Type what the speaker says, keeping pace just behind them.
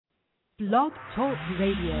Blog Talk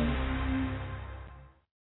Radio.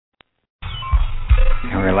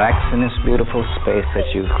 And relax in this beautiful space that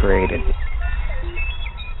you've created.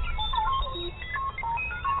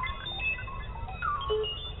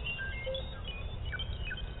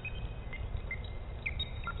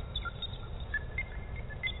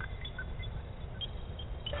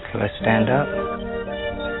 Okay, let's stand up.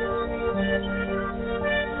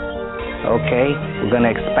 Okay, we're going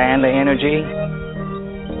to expand the energy.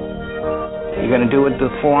 You're going to do it the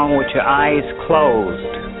form with your eyes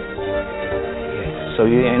closed. So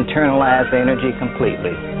you internalize the energy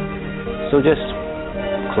completely. So just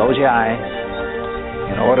close your eyes.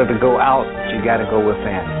 In order to go out, you got to go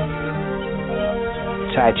within.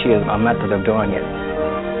 Tai Chi is a method of doing it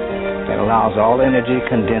that allows all energy to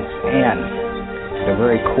condense in the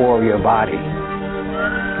very core of your body.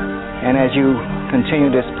 And as you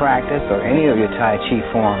continue this practice, or any of your Tai Chi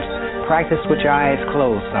forms, practice with your eyes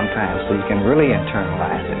closed sometimes so you can really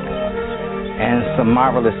internalize it. And some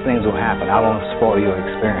marvelous things will happen. I won't spoil your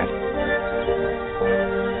experience.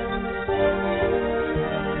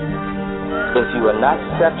 If you are not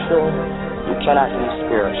sexual, you cannot be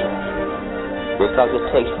spiritual. Because it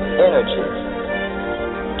takes energy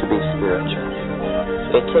to be spiritual.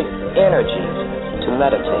 It takes energy to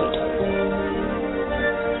meditate.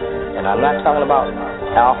 And I'm not talking about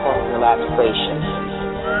alpha relaxation.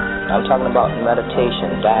 I'm talking about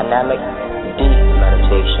meditation, dynamic, deep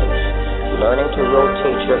meditation. Learning to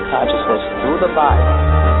rotate your consciousness through the body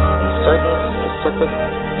in certain specific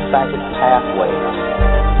psychic pathways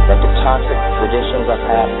that the tantric traditions of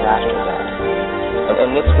past masters at. And in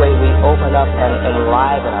this way we open up and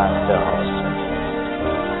enliven ourselves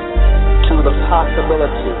to the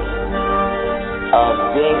possibility of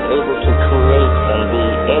being able to create and be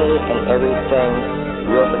any and everything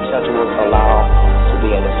your potential will allow to be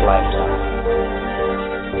in this lifetime.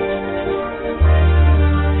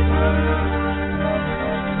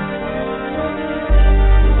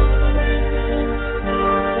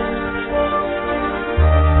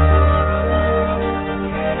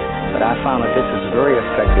 But I found that this is very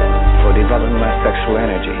effective for developing my sexual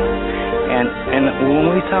energy. And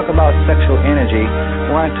when we talk about sexual energy,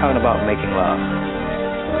 we aren't talking about making love.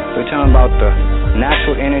 We're talking about the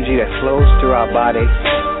natural energy that flows through our body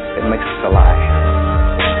that makes us alive.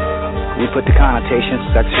 We put the connotation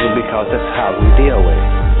sexual because that's how we deal with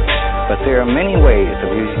it. But there are many ways of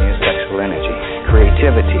using your sexual energy.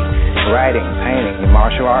 Creativity, writing, painting, your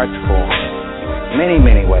martial arts form. Many,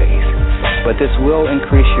 many ways. But this will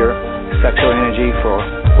increase your sexual energy for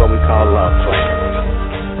what we call love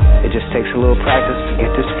play. It just takes a little practice to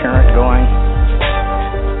get this current going.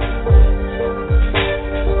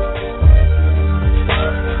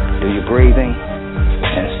 Do your breathing,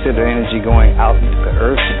 and instead of energy going out into the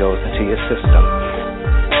earth, it goes into your system.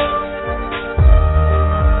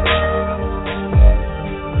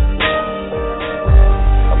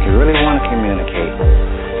 If you really want to communicate,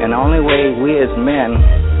 and the only way we as men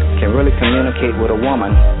can really communicate with a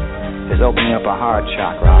woman is opening up a heart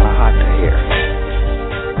chakra on a hata here.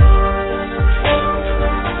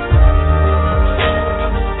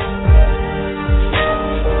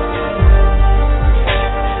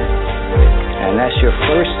 And that's your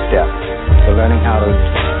first step to learning how to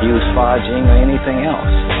use Fa Jing or anything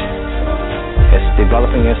else. It's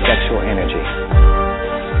developing your sexual energy.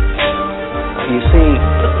 You see,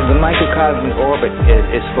 the microcosmic orbit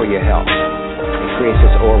is for your health. It creates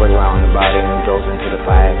this orbit around the body and it goes into the 5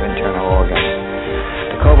 internal organs.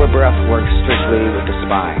 The Cobra breath works strictly with the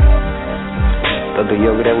spine. The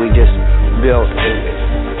yoga that we just built,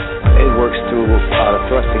 it works through the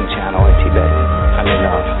thrusting channel in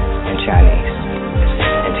in Chinese.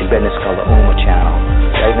 In Tibetan it's called the Uma channel,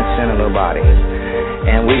 right in the center of the body.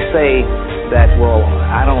 And we say that, well,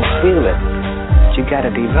 I don't feel it. But you got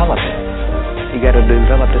to develop it. You got to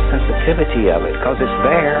develop the sensitivity of it because it's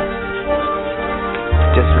there.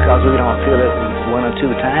 Just because we don't feel it 1 or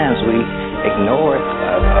 2 times, we ignore it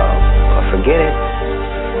or forget it.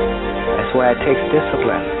 That's why it takes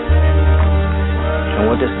discipline. And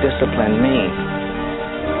what does discipline mean?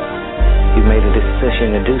 You made a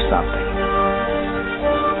decision to do something.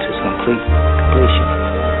 To completion.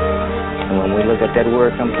 And when we look at that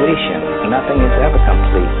word completion, nothing is ever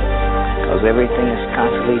complete. Because everything is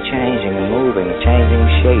constantly changing and moving, changing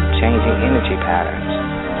shape, changing energy patterns.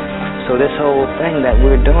 So this whole thing that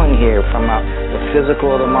we're doing here, from the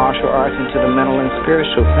physical, the martial arts, into the mental and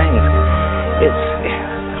spiritual things,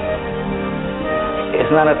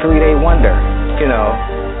 it's not a 3-day wonder,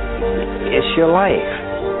 it's your life.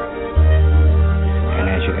 And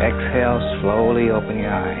as you exhale, slowly open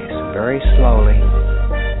your eyes, very slowly.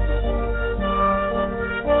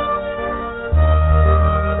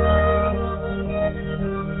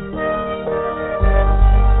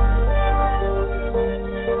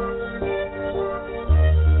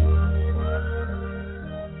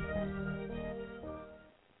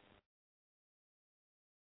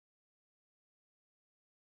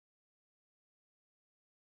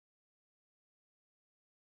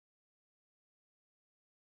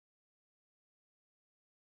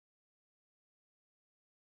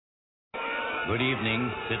 Good evening,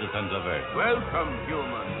 citizens of Earth. Welcome,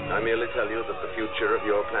 humans. I merely tell you that the future of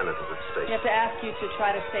your planet is at stake. We have to ask you to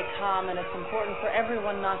try to stay calm, and it's important for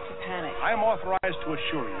everyone not to panic. I am authorized to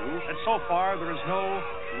assure you that so far there is no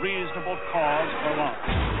reasonable cause for alarm.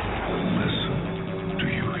 Listen. Do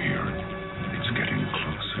you hear it? It's getting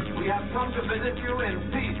closer. We have come to visit you in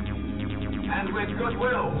peace and with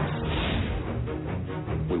goodwill.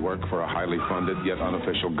 We work for a highly funded yet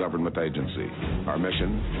unofficial government agency. Our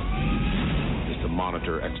mission is to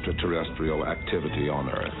monitor extraterrestrial activity on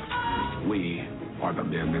Earth. We are the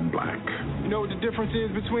Men in Black. You know what the difference is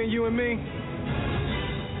between you and me?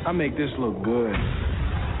 I make this look good.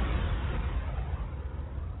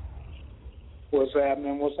 What's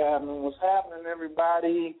happening? What's happening,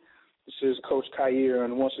 everybody? This is Coach Khayr,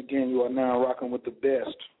 and once again, you are now rocking with the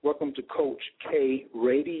best. Welcome to Coach K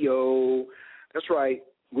Radio. That's right.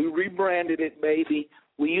 We rebranded it, baby.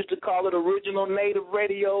 We used to call it Original Native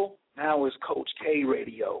Radio. Now it's Coach K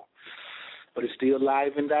Radio. But it's still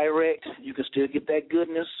live and direct. You can still get that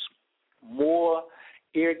goodness. More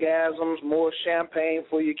eargasms, more champagne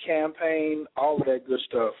for your campaign, all of that good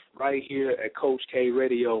stuff right here at Coach K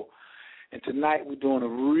Radio. And tonight we're doing a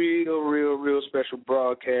real special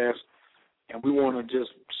broadcast. And we want to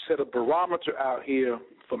just set a barometer out here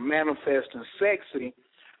for Manifesting Sexy.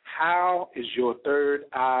 How is your third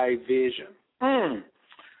eye vision?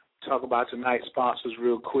 Talk about tonight's sponsors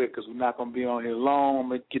real quick because we're not going to be on here long. I'm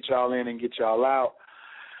going to get y'all in and get y'all out.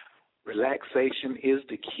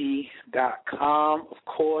 RelaxationIsTheKey.com, of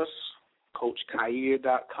course.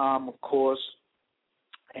 CoachKhayr.com, of course.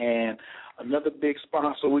 And another big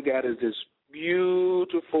sponsor we got is this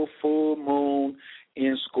beautiful full moon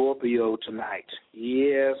in Scorpio tonight.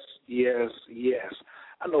 Yes.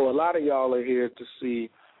 I know a lot of y'all are here to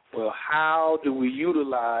see, well, how do we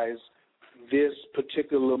utilize this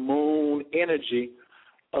particular moon energy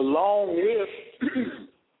along with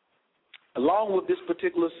this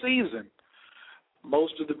particular season?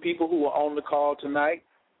 Most of the people who are on the call tonight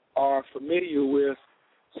are familiar with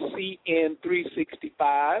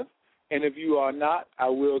CN365, and if you are not, I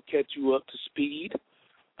will catch you up to speed.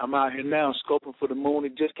 I'm out here now scoping for the moon.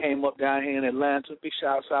 It just came up down here in Atlanta. Big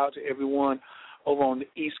shouts out to everyone over on the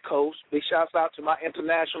East Coast. Big shouts out to my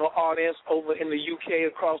international audience over in the UK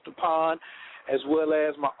across the pond, as well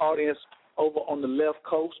as my audience over on the left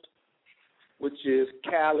coast, which is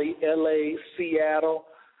Cali, LA, Seattle,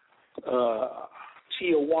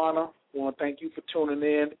 Tijuana. I want to thank you for tuning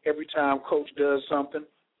in every time Coach does something.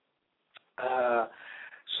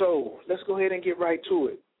 So let's go ahead and get right to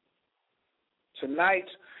it. Tonight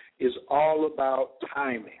is all about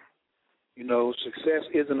timing. You know, success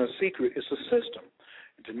isn't a secret, it's a system.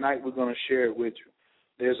 And tonight we're going to share it with you.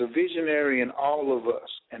 There's a visionary in all of us,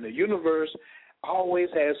 and the universe always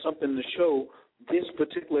has something to show this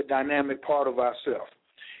particular dynamic part of ourselves.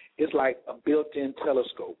 It's like a built-in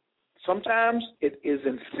telescope. Sometimes it is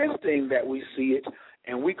insisting that we see it,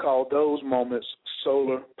 and we call those moments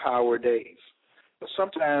solar power days. But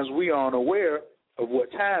sometimes we are unaware of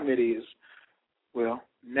what time it is. Well,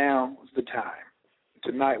 now is the time.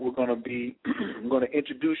 Tonight we're going to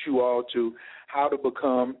introduce you all to how to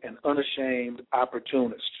become an unashamed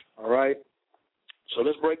opportunist. All right? So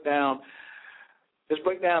let's break down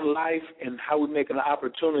life and how we make an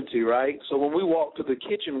opportunity, right? So when we walk to the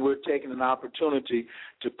kitchen, we're taking an opportunity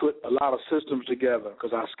to put a lot of systems together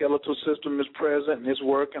because our skeletal system is present and it's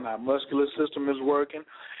working, our muscular system is working,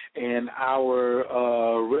 and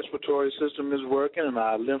our respiratory system is working, and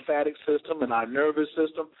our lymphatic system and our nervous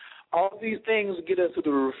system. All these things get us to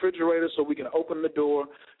the refrigerator so we can open the door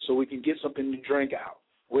so we can get something to drink out.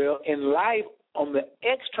 Well, in life, on the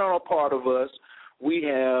external part of us, we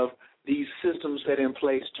have these systems set in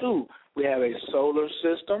place too. We have a solar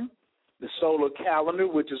system, the solar calendar,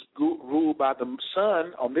 which is ruled by the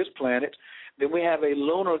sun on this planet. Then we have a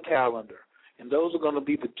lunar calendar. And those are going to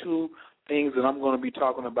be the two things that I'm going to be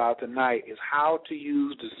talking about tonight, is how to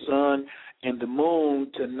use the sun and the moon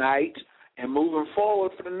tonight and moving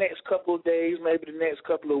forward for the next couple of days, maybe the next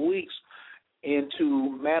couple of weeks,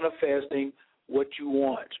 into manifesting what you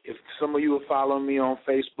want. If some of you are following me on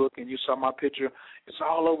Facebook and you saw my picture, it's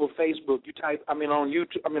all over Facebook. On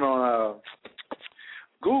YouTube, on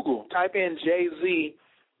Google, type in Jay-Z,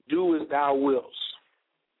 do as thou wilt.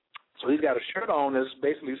 So he's got a shirt on that's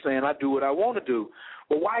basically saying, I do what I want to do.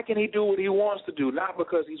 Well, why can he do what he wants to do? Not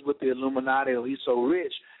because he's with the Illuminati or he's so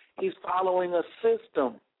rich. He's following a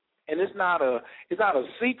system. And it's not a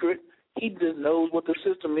secret. He just knows what the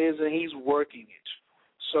system is and he's working it.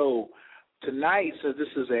 So tonight, since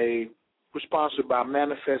we're sponsored by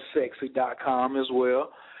ManifestSexy.com as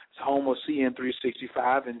well. It's home of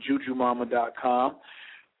CN365 and JujuMama.com.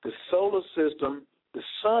 The solar system, the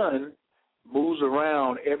sun, moves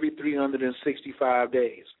around every 365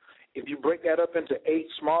 days. If you break that up into 8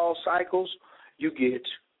 small cycles, you get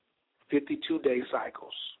 52-day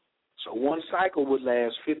cycles. So one cycle would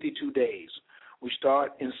last 52 days. We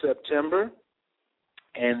start in September,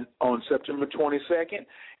 and on September 22nd,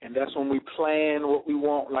 and that's when we plan what we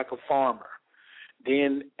want like a farmer.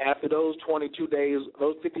 Then after those 22 days,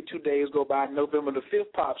 those 52 days go by, November the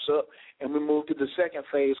 5th pops up, and we move to the second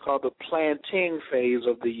phase called the planting phase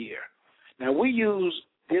of the year. Now, we use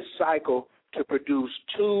this cycle to produce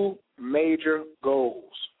 2 major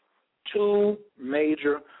goals. 2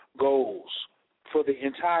 major goals for the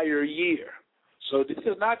entire year. So this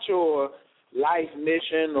is not your life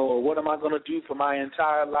mission or what am I going to do for my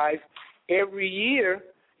entire life. Every year,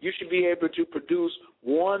 you should be able to produce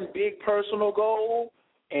one big personal goal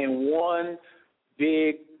and one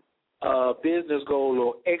big business goal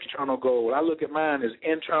or external goal. I look at mine as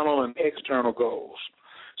internal and external goals.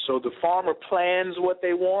 So the farmer plans what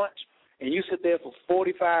they want, and you sit there for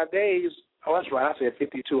 45 days. Oh, that's right. I said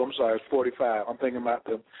 52. I'm sorry. It's 45. I'm thinking about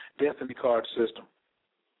the Destiny card system.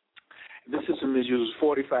 This system is used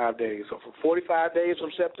 45 days. So for 45 days from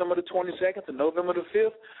September the 22nd to November the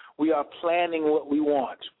 5th, we are planning what we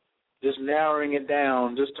want, just narrowing it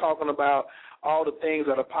down, just talking about all the things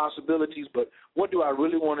that are possibilities, but what do I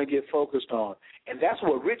really want to get focused on? And that's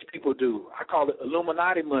what rich people do. I call it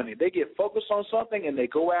Illuminati money. They get focused on something, and they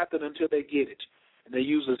go after it until they get it, and they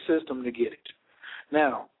use a system to get it.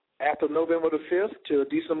 Now, after November the 5th till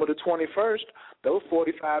December the 21st, those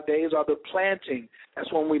 45 days are the planting.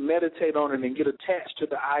 That's when we meditate on it and get attached to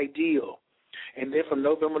the ideal. And then from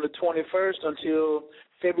November the 21st until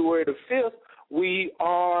February the 5th, we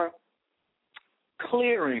are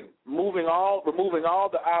clearing, removing all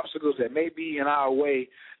the obstacles that may be in our way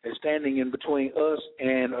and standing in between us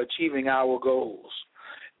and achieving our goals.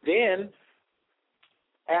 Then,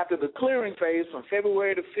 after the clearing phase, from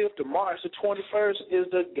February the 5th to March the 21st, is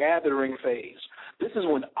the gathering phase. This is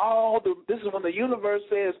when the universe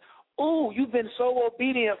says, "Ooh, you've been so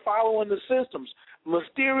obedient following the systems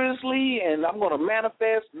mysteriously, and I'm going to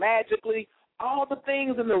manifest magically all the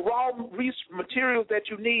things and the raw materials that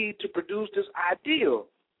you need to produce this ideal."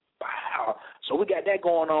 Wow. So we got that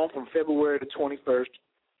going on from February the 21st.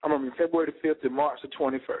 February the 5th to March the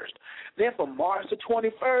 21st. Then from March the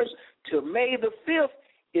 21st to May the 5th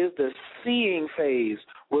is the seeing phase,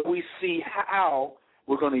 where we see how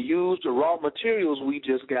we're going to use the raw materials we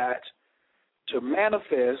just got to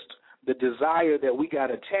manifest the desire that we got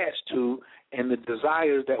attached to and the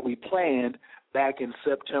desires that we planned back in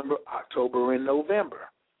September, October, and November.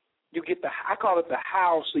 You get I call it the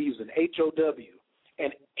how season, H-O-W.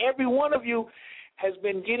 And every one of you has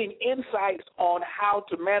been getting insights on how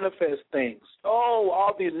to manifest things. Oh,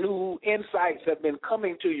 all these new insights have been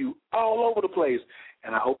coming to you all over the place.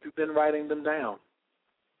 And I hope you've been writing them down,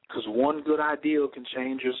 because one good idea can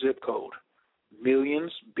change your zip code.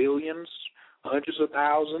 Millions, billions, hundreds of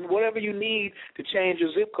thousands, whatever you need to change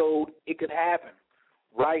your zip code, it could happen.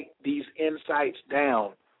 Write these insights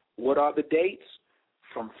down. What are the dates?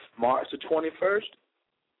 From March the 21st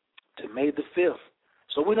to May the 5th.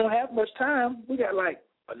 So we don't have much time. We got like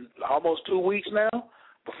almost 2 weeks now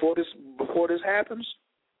before this happens.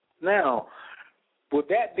 Now, with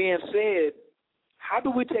that being said, how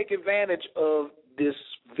do we take advantage of this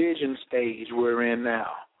vision stage we're in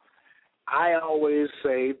now? I always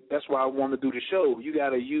say, that's why I want to do the show, you got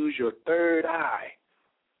to use your third eye.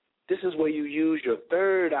 This is where you use your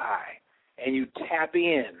third eye and you tap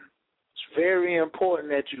in. It's very important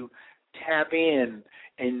that you tap in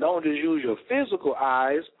and don't just use your physical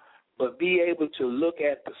eyes, but be able to look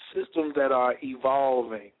at the systems that are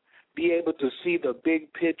evolving, be able to see the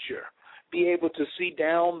big picture, be able to see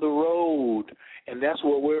down the road, and that's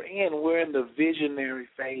what we're in. We're in the visionary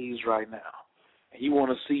phase right now, and you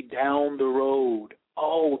want to see down the road.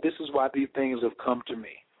 Oh, this is why these things have come to me.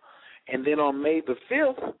 And then on May the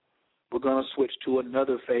 5th, we're going to switch to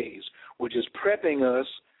another phase, which is prepping us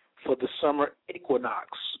for the summer equinox.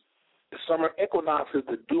 The summer equinox is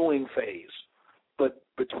the doing phase. But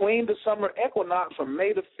between the summer equinox from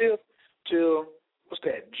May the 5th till,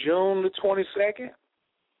 June the 22nd,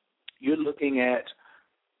 you're looking at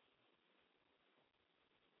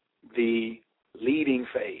the leading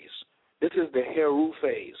phase. This is the Heru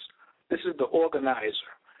phase. This is the organizer.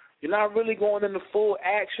 You're not really going into full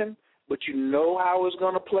action, but you know how it's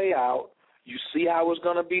going to play out. You see how it's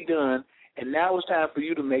going to be done, and now it's time for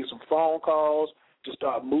you to make some phone calls, to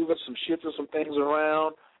start moving shifting some things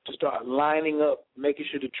around, to start lining up, making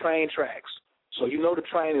sure the train tracks. So you know the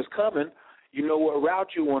train is coming. You know what route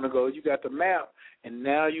you want to go. You got the map, and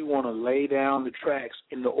now you want to lay down the tracks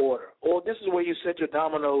in the order. Or this is where you set your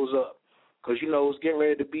dominoes up, because, you know, it's getting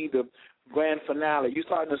ready to be the grand finale. You're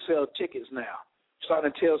starting to sell tickets now.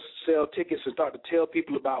 Starting to sell tickets and start to tell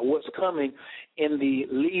people about what's coming in the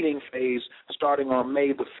leading phase starting on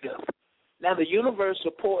May the 5th. Now, the universe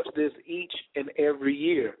supports this each and every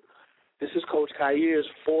year. This is Coach Khayr's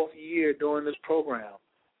 4th year doing this program.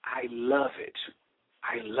 I love it.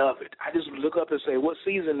 I love it. I just look up and say, what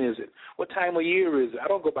season is it? What time of year is it? I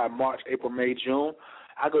don't go by March, April, May, June.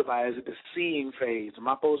 I go by, is it the seeing phase? Am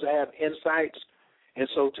I supposed to have insights? And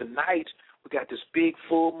so tonight, we got this big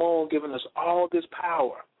full moon giving us all this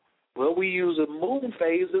power. Well, we use a moon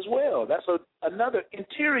phase as well. That's another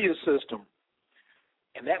interior system.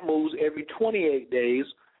 And that moves every 28 days,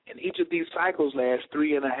 and each of these cycles lasts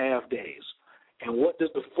 3.5 days. And what does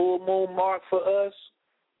the full moon mark for us?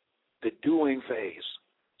 The doing phase.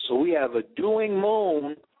 So we have a doing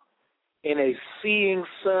moon in a seeing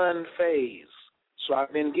sun phase. So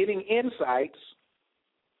I've been getting insights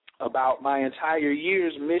about my entire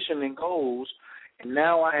year's mission and goals, and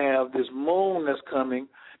now I have this moon that's coming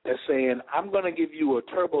that's saying, I'm going to give you a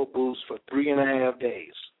turbo boost for 3.5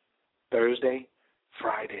 days, Thursday,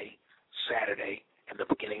 Friday, Saturday, and the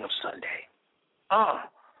beginning of Sunday.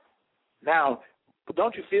 Now,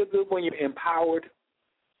 don't you feel good when you're empowered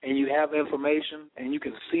and you have information and you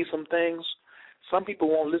can see some things? Some people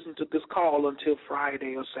won't listen to this call until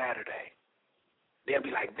Friday or Saturday. They'll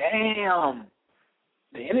be like, damn.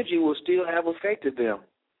 The energy will still have affected them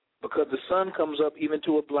because the sun comes up even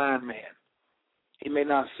to a blind man. He may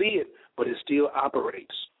not see it, but it still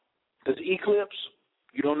operates. The eclipse,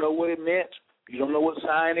 you don't know what it meant. You don't know what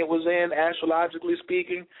sign it was in, astrologically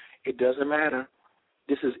speaking. It doesn't matter.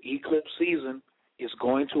 This is eclipse season. It's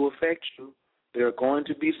going to affect you. There are going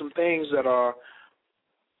to be some things that are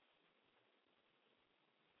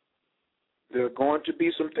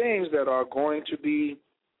going to be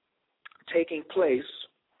taking place.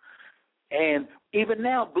 And even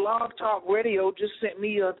now, Blog Talk Radio just sent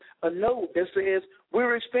me a note that says,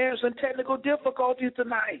 we're experiencing technical difficulties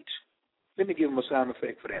tonight. Let me give them a sound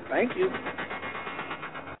effect for that. Thank you.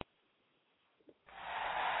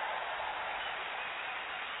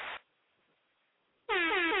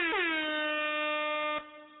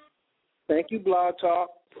 Thank you, Blog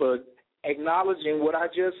Talk, for acknowledging what I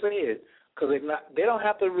just said, because they don't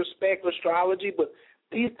have to respect astrology, but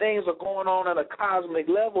these things are going on at a cosmic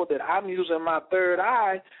level that I'm using my third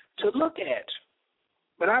eye to look at.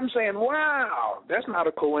 But I'm saying, wow, that's not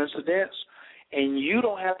a coincidence. And you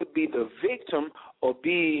don't have to be the victim or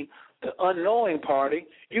be the unknowing party.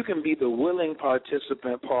 You can be the willing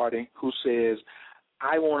participant party who says,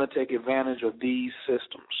 I want to take advantage of these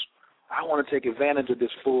systems. I want to take advantage of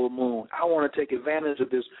this full moon. I want to take advantage of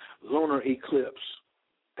this lunar eclipse.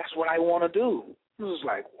 That's what I want to do. This is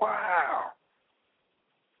like, wow.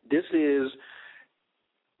 This is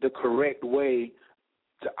the correct way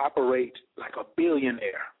to operate like a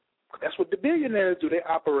billionaire. That's what the billionaires do. They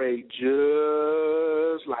operate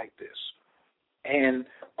just like this. And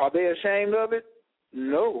are they ashamed of it?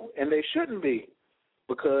 No, and they shouldn't be,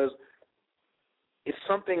 because it's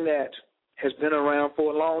something that has been around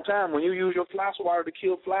for a long time. When you use your fly swatter to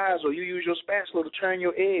kill flies, or you use your spatula to turn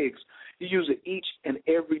your eggs, you use it each and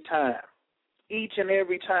every time. Each and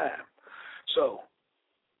every time. So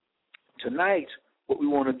tonight, what we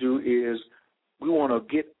want to do is we want to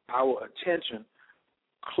get our attention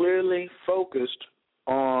clearly focused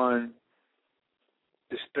on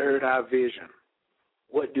this third eye vision.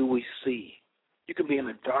 What do we see? You can be in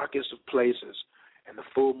the darkest of places, and the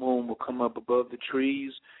full moon will come up above the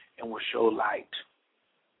trees and will show light.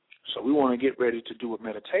 So we want to get ready to do a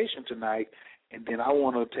meditation tonight, and then I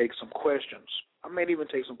want to take some questions. I may even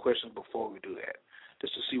take some questions before we do that,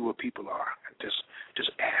 just to see where people are, and just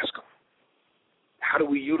ask them. How do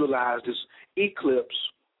we utilize this eclipse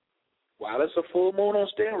while it's a full moon on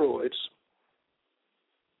steroids?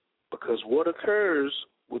 Because what occurs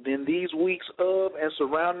within these weeks of and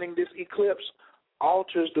surrounding this eclipse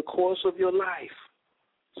alters the course of your life.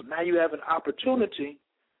 So now you have an opportunity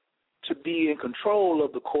to be in control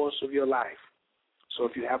of the course of your life. So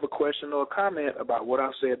if you have a question or a comment about what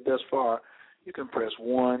I've said thus far, you can press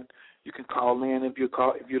 1. You can call in if you're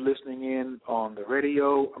listening in on the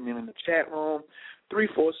radio, in the chat room,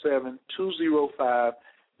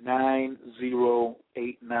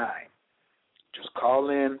 347-205-9089. Just call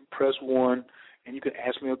in, press 1, and you can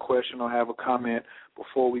ask me a question or have a comment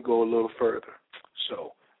before we go a little further.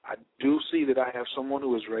 So I do see that I have someone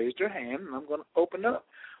who has raised their hand, and I'm going to open up.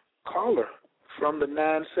 Caller from the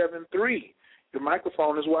 973. Your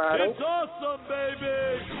microphone is wide open. It's awesome,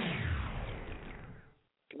 baby!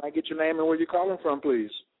 Can I get your name and where you're calling from, please?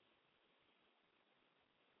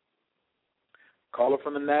 Caller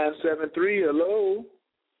from the 973. Hello.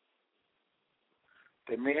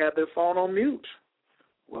 They may have their phone on mute.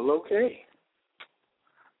 Well, okay.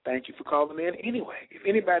 Thank you for calling in anyway. If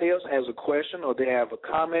anybody else has a question or they have a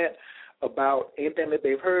comment about anything that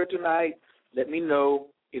they've heard tonight, let me know.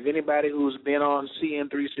 If anybody who's been on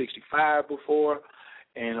CN365 before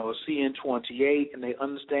or CN28 and they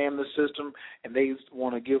understand the system and they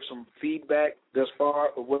want to give some feedback thus far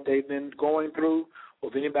of what they've been going through, or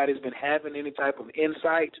if anybody's been having any type of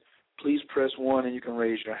insight, please press 1 and you can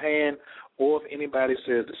raise your hand. Or if anybody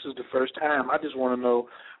says, this is the first time, I just want to know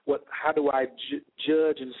how do I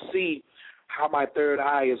judge and see how my third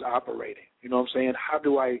eye is operating? You know what I'm saying?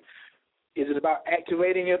 Is it about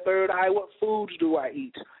activating your third eye? What foods do I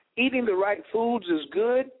eat? Eating the right foods is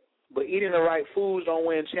good, but eating the right foods don't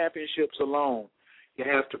win championships alone. You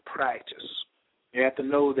have to practice. You have to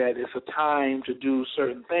know that it's a time to do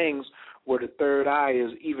certain things where the third eye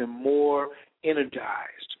is even more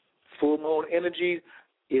energized. Full moon energy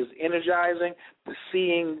is energizing. The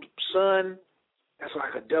seeing sun, that's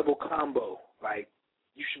like a double combo. Like,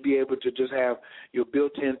 you should be able to just have your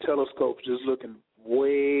built-in telescopes just looking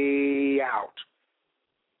way out.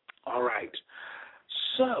 All right.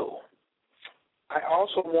 So I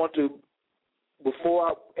also want to,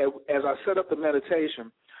 as I set up the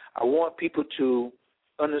meditation, I want people to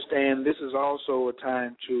understand this is also a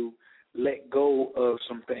time to let go of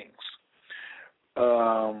some things,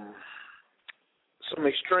 some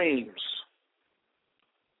extremes,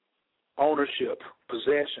 ownership,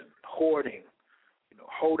 possession, hoarding,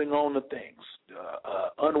 holding on to things,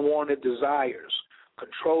 unwanted desires,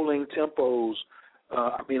 controlling tempos,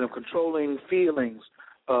 controlling feelings,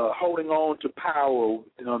 holding on to power,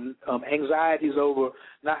 anxieties over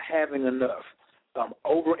not having enough,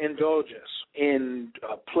 overindulgence in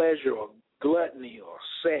pleasure or gluttony or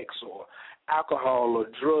sex or alcohol or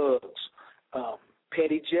drugs,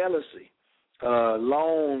 petty jealousy,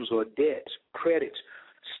 loans or debt, credit,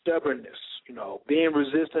 stubbornness, being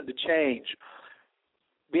resistant to change,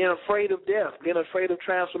 being afraid of death, being afraid of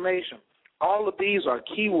transformation. All of these are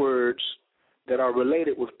keywords that are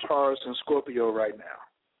related with Taurus and Scorpio right now.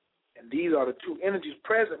 And these are the two energies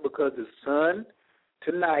present because the sun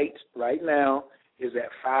tonight, right now, is at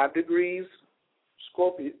 5 degrees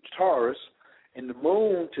Scorpio, Taurus, and the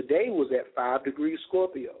moon today was at 5 degrees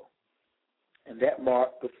Scorpio. And that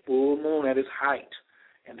marked the full moon at its height.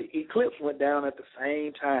 And the eclipse went down at the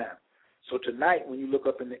same time. So tonight, when you look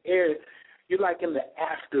up in the air, you're like in the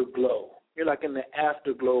afterglow. You're like in the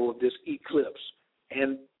afterglow of this eclipse.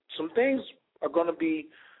 And some things are going to be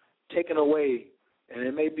taken away. And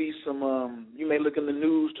there may be some, you may look in the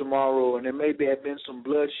news tomorrow, and there may have been some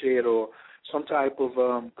bloodshed or some type of,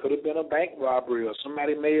 could have been a bank robbery, or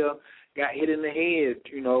somebody may have got hit in the head,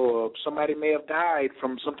 or somebody may have died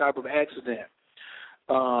from some type of accident.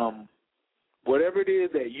 Whatever it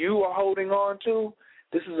is that you are holding on to,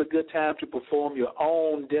 this is a good time to perform your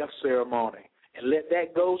own death ceremony and let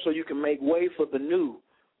that go so you can make way for the new.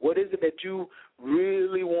 What is it that you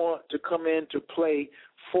really want to come into play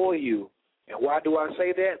for you? And why do I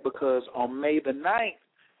say that? Because on May the 9th,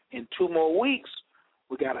 in 2 more weeks,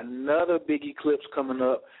 we got another big eclipse coming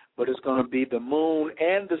up, but it's going to be the moon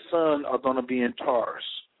and the sun are going to be in Taurus.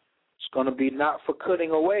 It's going to be not for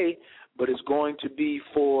cutting away, but it's going to be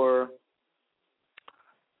for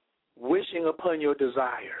wishing upon your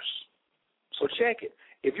desires. So check it.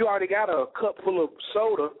 If you already got a cup full of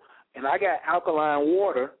soda and I got alkaline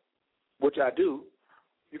water, which I do,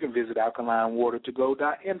 you can visit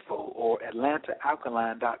alkalinewatertogo.info or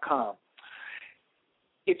atlantaalkaline.com.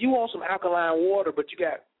 If you want some alkaline water but you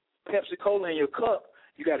got Pepsi-Cola in your cup,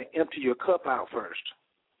 you got to empty your cup out first.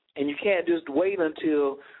 And you can't just wait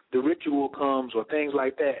until the ritual comes or things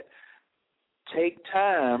like that. Take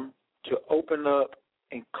time to open up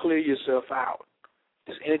and clear yourself out.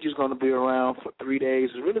 This energy is going to be around for 3 days.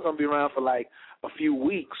 It's really going to be around for like a few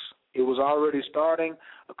weeks. It was already starting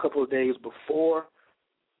a couple of days before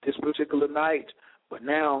this particular night, but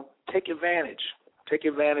now take advantage. Take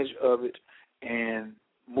advantage of it and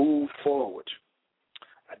move forward.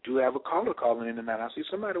 I do have a caller calling in tonight. I see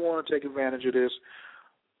somebody want to take advantage of this.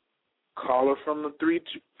 Caller from the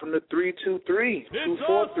 323 243.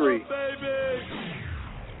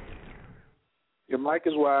 Your mic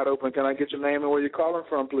is wide open. Can I get your name and where you're calling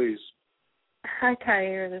from, please? Hi,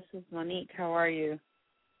 Khayr. This is Monique. How are you?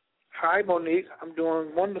 Hi, Monique. I'm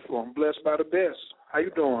doing wonderful. I'm blessed by the best. How you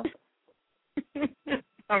doing?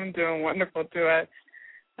 I'm doing wonderful, too.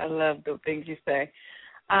 I love the things you say.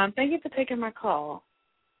 Thank you for taking my call.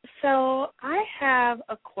 So I have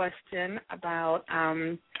a question about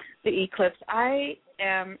the eclipse. I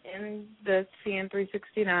am in the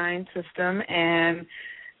CN369 system, and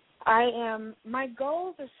my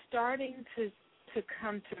goals are starting to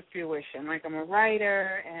come to fruition. Like, I'm a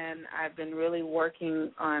writer, and I've been really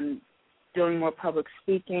working on doing more public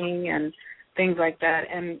speaking and things like that.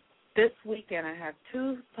 And this weekend I have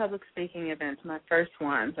 2 public speaking events, my first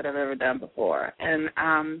ones that I've ever done before. And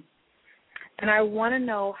I want to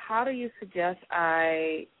know, how do you suggest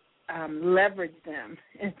I leverage them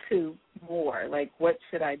into more? Like, what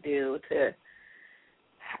should I do to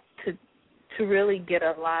really get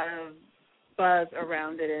a lot of buzz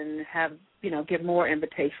around it and have, get more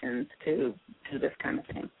invitations to do this kind of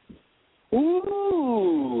thing?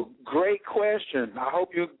 Ooh, great question. I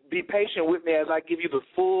hope you be patient with me as I give you the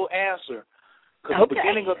full answer. Because okay.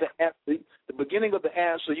 the beginning of the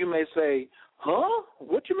answer, you may say, huh?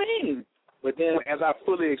 What you mean? But then as I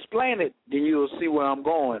fully explain it, then you'll see where I'm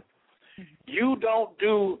going. You don't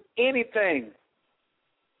do anything.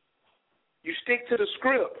 You stick to the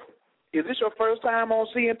script. Is this your first time on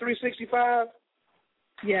CN365?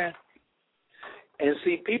 Yes. And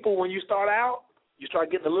see, people, when you start out, you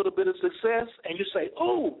start getting a little bit of success, and you say,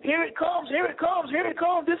 oh, here it comes, here it comes, here it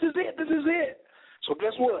comes. This is it, this is it. So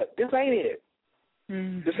guess what? This ain't it.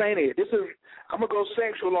 This ain't it. I'm going to go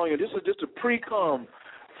sexual on you. This is just a pre-cum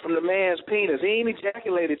from the man's penis. He ain't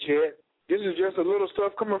ejaculated yet. This is just a little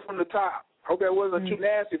stuff coming from the top. Hope that wasn't too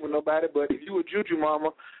nasty for nobody, but if you were Juju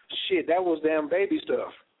Mama, shit, that was damn baby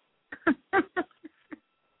stuff.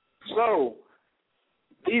 So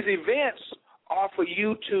these events are for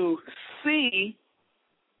you to see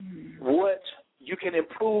what you can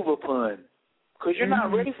improve upon, because you're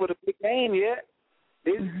not ready for the big game yet.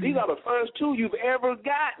 These are the first 2 you've ever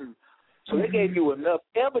gotten. So they gave you enough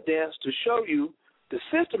evidence to show you the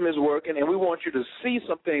system is working, and we want you to see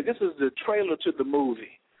something. This is the trailer to the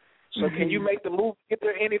movie. So can you make the movie get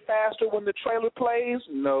there any faster when the trailer plays?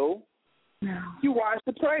 No. You watch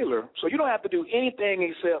the trailer. So you don't have to do anything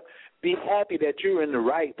except be happy that you're in the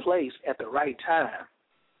right place at the right time.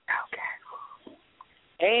 Okay.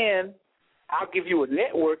 And I'll give you a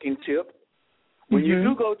networking tip. When you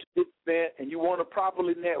do go to this event and you want to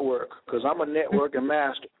properly network, because I'm a networking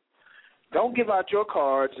master, don't give out your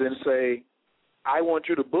cards and say, I want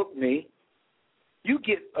you to book me. You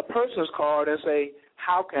get a person's card and say,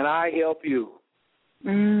 how can I help you?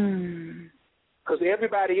 Because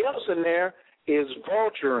everybody else in there is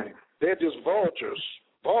vulturing. They're just vultures.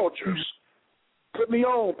 Put me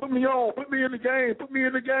on, put me in the game, put me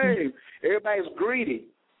in the game. Everybody's greedy.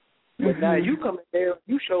 But now you come in there,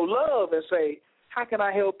 you show love and say, how can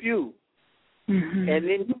I help you? And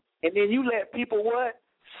then you let people what?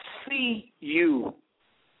 See you.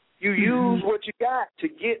 You use what you got to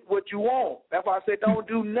get what you want. That's why I said don't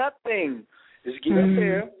do nothing. Just get up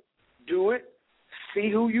there, do it,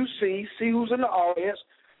 see who you see who's in the audience,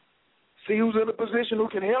 see who's in a position who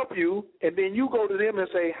can help you, and then you go to them and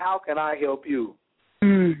say, how can I help you?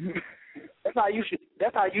 That's how you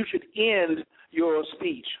should end your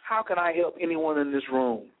speech. How can I help anyone in this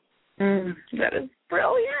room? That is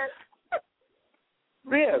brilliant.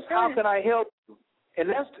 Yes, how can I help you?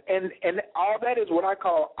 And all that is what I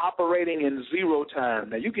call operating in zero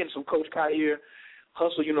time. Now, you get some Coach Khayr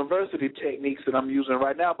Hustle University techniques that I'm using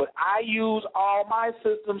right now, but I use all my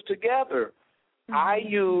systems together. I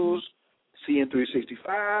use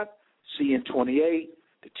CN365, CN28,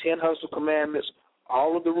 the 10 Hustle Commandments,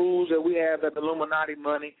 all of the rules that we have at the Illuminati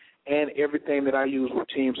Money, and everything that I use for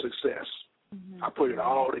team success. I put it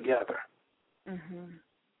all together.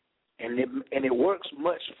 And it works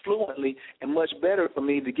much fluently and much better for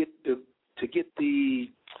me to get the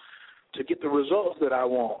results that I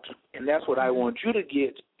want. And that's what I want you to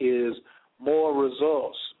get is more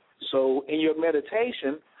results. So in your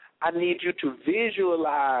meditation, I need you to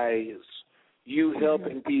visualize you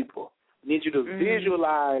helping people. I need you to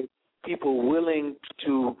visualize people willing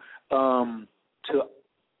to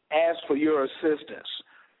ask for your assistance.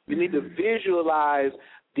 You need to visualize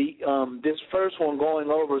this first one going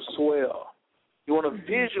over swell. You want to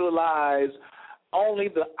visualize only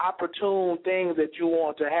the opportune things that you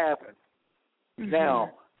want to happen.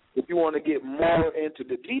 Now, if you want to get more into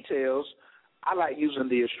the details, I like using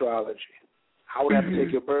the astrology. I would have to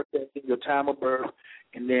take your birthday, your time of birth,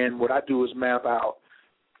 and then what I do is map out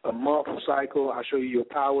a month cycle. I show you your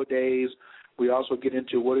power days. We also get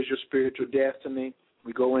into what is your spiritual destiny.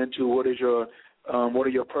 We go into what are your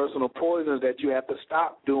personal poisons that you have to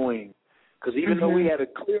stop doing. Because even though we had a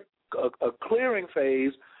clearing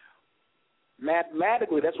phase,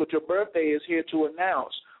 mathematically, that's what your birthday is here to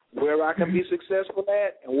announce, where I can be successful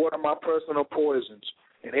at and what are my personal poisons.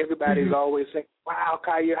 And everybody's always saying, wow,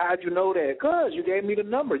 Khayr, how'd you know that? Because you gave me the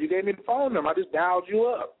number. You gave me the phone number. I just dialed you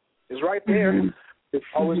up. It's right there. It's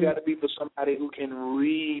always got to be for somebody who can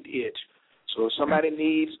read it. So if somebody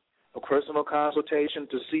needs a personal consultation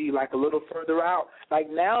to see like a little further out, like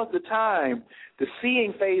now's the time. The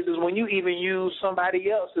seeing phase is when you even use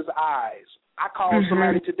somebody else's eyes. I called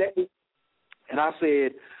somebody today, and I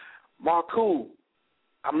said, Marku,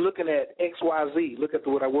 I'm looking at XYZ. Look at the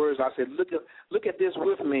words. I said, look at this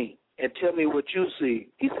with me and tell me what you see.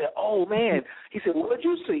 He said, oh, man. He said, well, what'd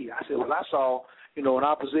you see? I said, well, I saw, an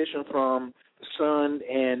opposition from the sun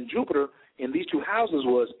and Jupiter in these two houses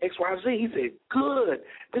was XYZ. He said, good.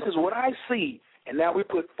 This is what I see. And now we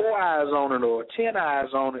put 4 eyes on it or 10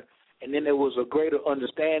 eyes on it, and then there was a greater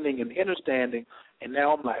understanding and understanding, and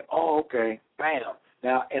now I'm like, oh, okay, bam.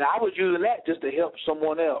 Now, and I was using that just to help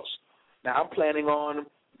someone else. Now, I'm planning on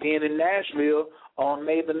being in Nashville on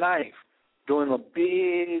May the 9th, doing a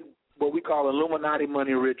big, what we call Illuminati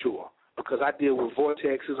money ritual, because I deal with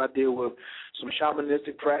vortexes, I deal with some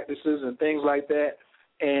shamanistic practices and things like that,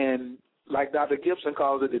 and like Dr. Gibson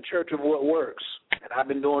calls it, the church of what works. And I've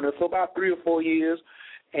been doing it for about 3 or 4 years,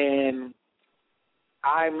 and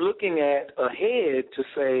I'm looking at ahead to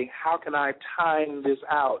say, how can I time this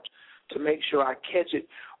out to make sure I catch it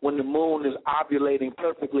when the moon is ovulating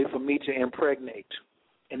perfectly for me to impregnate?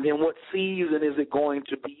 And then what season is it going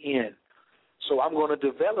to be in? So I'm going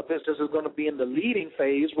to develop this. This is going to be in the leading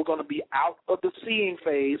phase. We're going to be out of the seeing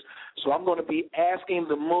phase. So I'm going to be asking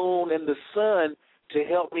the moon and the sun to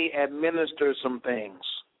help me administer some things.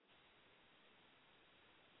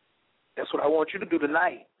 That's what I want you to do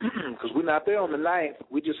tonight, because we're not there on the 9th.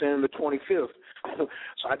 We're just in the 25th. So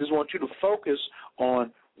I just want you to focus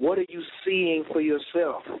on what are you seeing for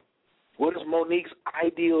yourself? What is Monique's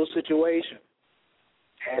ideal situation?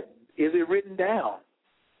 Is it written down?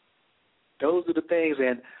 Those are the things.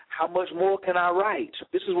 And how much more can I write?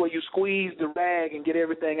 This is where you squeeze the rag and get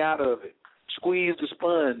everything out of it. Squeeze the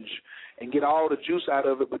sponge and get all the juice out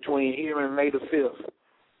of it between here and May the 5th.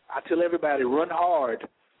 I tell everybody, run hard.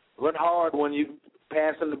 Run hard when you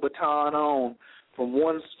passing the baton on from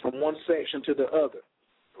one section to the other.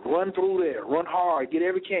 Run through there. Run hard. Get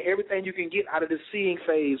everything you can get out of the seeing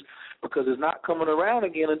phase, because it's not coming around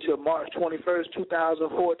again until March 21st,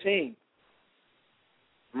 2014.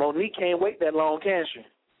 Monique can't wait that long, can she?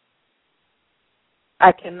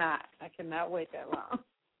 I cannot. I cannot wait that long.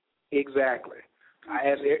 Exactly. I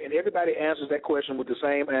ask, and everybody answers that question with the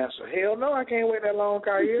same answer. Hell no, I can't wait that long,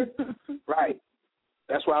 Khayr. Right.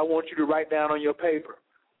 That's why I want you to write down on your paper,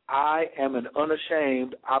 I am an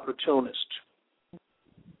unashamed opportunist.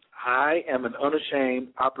 I am an unashamed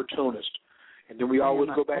opportunist. And then we always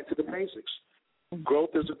go back to the basics. Growth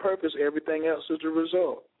is the purpose. Everything else is the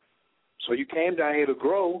result. So you came down here to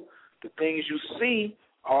grow. The things you see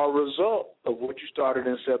are a result of what you started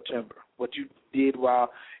in September, what you did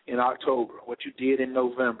while in October, what you did in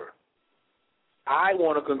November. I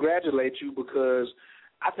want to congratulate you because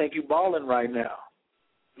I think you're balling right now.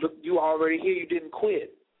 Look, you already here. You didn't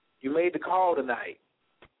quit. You made the call tonight.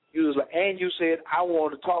 You said, I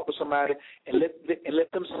want to talk to somebody and let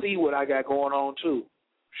them see what I got going on too.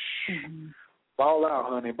 Mm-hmm. Ball out,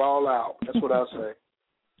 honey. Ball out. That's what I say.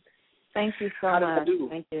 Thank you so much.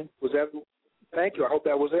 Thank you. Thank you. I hope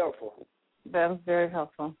that was helpful. That was very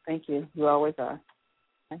helpful. Thank you. You always are.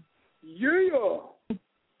 Okay. Yeah.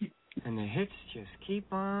 And the hits just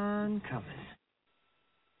keep on coming.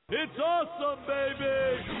 It's awesome, baby!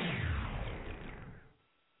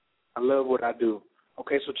 I love what I do.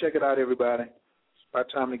 Okay, so check it out, everybody. It's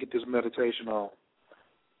about time to get this meditation on.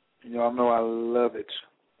 And y'all know I love it.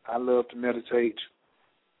 I love to meditate.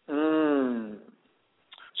 So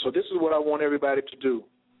this is what I want everybody to do.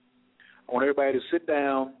 I want everybody to sit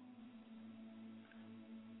down.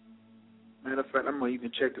 Matter of fact, I'm going to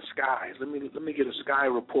even check the skies. Let me get a sky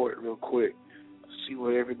report real quick. See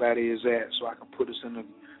where everybody is at, so I can put us in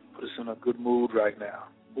a good mood right now.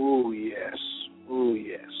 Ooh, yes. Ooh,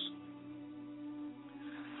 yes.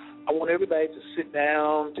 I want everybody to sit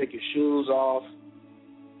down, take your shoes off.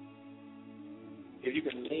 If you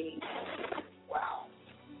can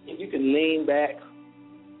lean back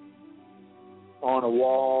on a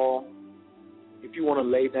wall. If you want to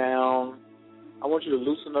lay down, I want you to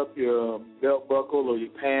loosen up your belt buckle or your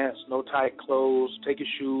pants, no tight clothes. Take your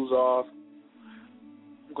shoes off.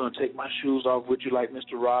 I'm going to take my shoes off with you like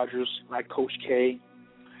Mr. Rogers, like Coach K.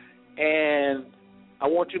 And I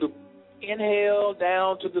want you to inhale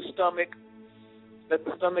down to the stomach. Let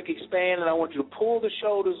the stomach expand, and I want you to pull the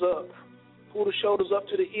shoulders up. Pull the shoulders up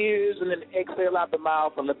to the ears, and then exhale out the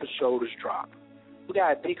mouth and let the shoulders drop. We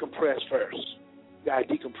got to decompress first. Gotta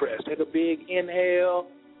decompress. Take a big inhale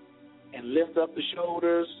and lift up the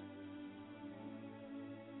shoulders.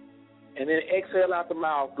 And then exhale out the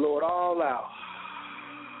mouth. Blow it all out.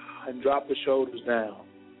 And drop the shoulders down.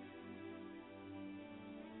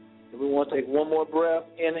 And we want to take one more breath.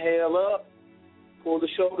 Inhale up. Pull the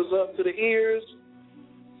shoulders up to the ears.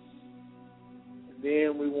 And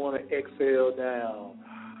then we want to exhale down.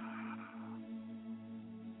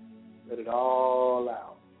 Let it all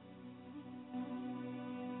out.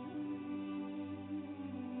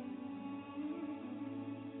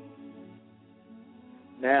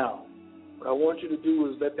 Now, what I want you to do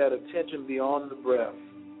is let that attention be on the breath.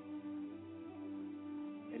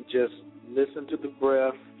 And just listen to the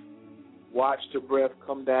breath. Watch the breath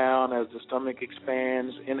come down as the stomach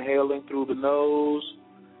expands, inhaling through the nose,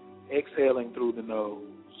 exhaling through the nose.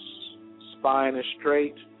 Spine is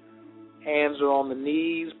straight. Hands are on the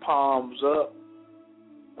knees, palms up.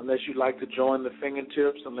 Unless you'd like to join the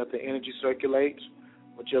fingertips and let the energy circulate,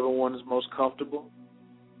 whichever one is most comfortable.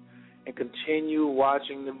 And continue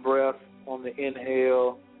watching the breath on the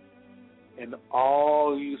inhale, and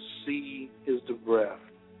all you see is the breath.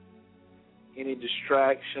 Any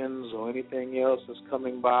distractions or anything else that's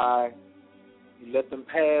coming by, you let them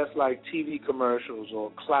pass like TV commercials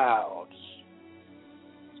or clouds.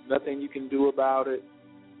 There's nothing you can do about it.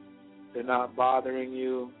 They're not bothering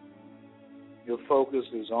you. Your focus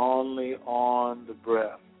is only on the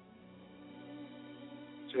breath.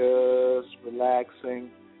 Just relaxing,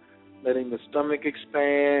 letting the stomach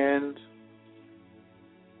expand.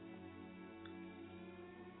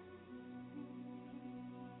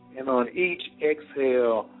 And on each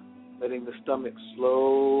exhale, letting the stomach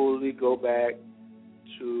slowly go back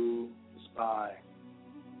to the spine.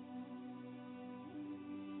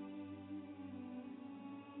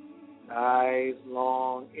 Nice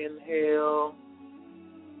long inhale.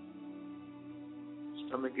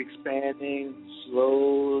 Stomach expanding.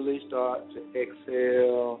 Slowly start to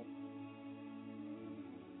exhale.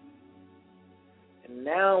 And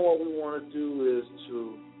now what we want to do is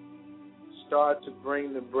to start to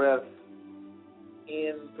bring the breath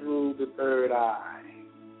in through the third eye.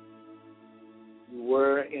 You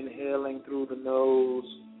were inhaling through the nose.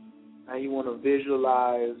 Now you want to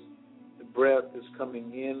visualize the breath is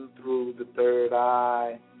coming in through the third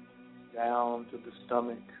eye, down to the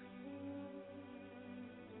stomach.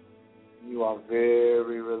 You are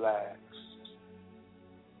very relaxed.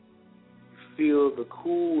 You feel the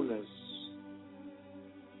coolness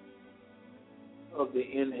of the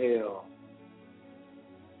inhale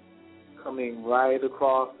coming right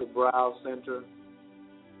across the brow center,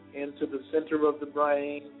 into the center of the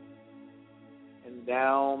brain, and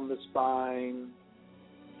down the spine,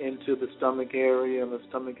 into the stomach area, and the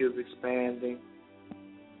stomach is expanding.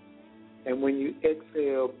 And when you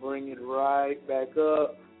exhale, bring it right back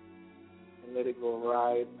up and let it go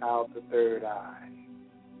right out the third eye.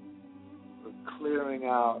 We're clearing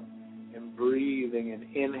out and breathing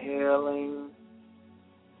and inhaling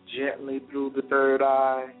gently through the third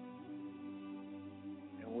eye.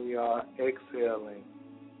 And we are exhaling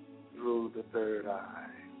through the third eye.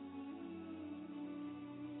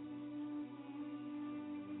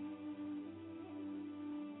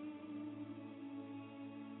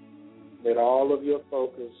 Let all of your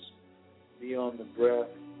focus be on the breath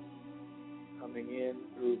coming in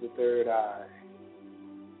through the third eye.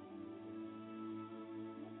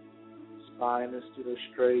 Spine is still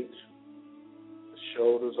straight. The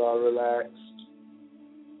shoulders are relaxed.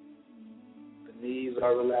 The knees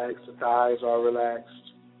are relaxed. The thighs are relaxed.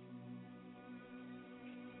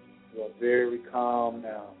 You are very calm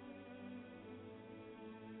now.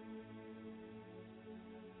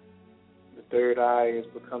 The third eye is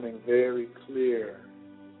becoming very clear.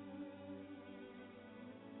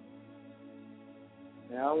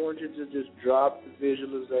 Now I want you to just drop the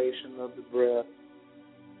visualization of the breath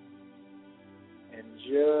and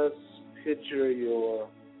just picture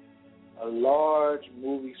a large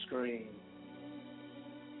movie screen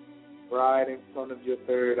right in front of your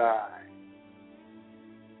third eye.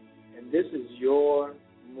 And this is your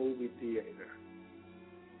movie theater.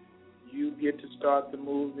 You get to start the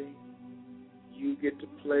movie. You get to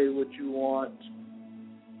play what you want.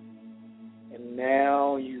 And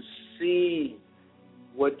now you see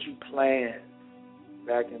what you planned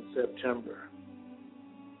back in September.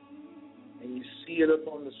 And you see it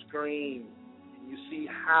up on the screen. And you see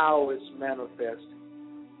how it's manifesting.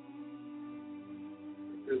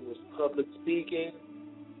 If it was public speaking,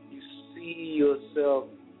 you see yourself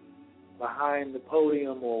behind the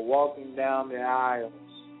podium or walking down the aisles.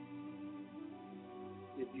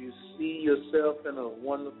 If you see yourself in a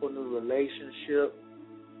wonderful new relationship,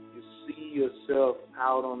 you you see yourself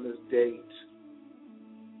out on this date,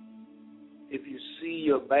 if you see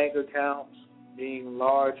your bank account being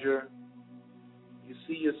larger, you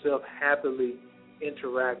see yourself happily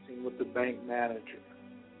interacting with the bank manager.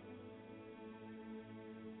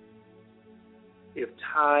 If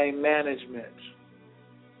time management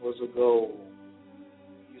was a goal,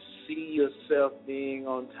 you see yourself being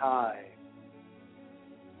on time,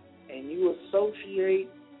 and you associate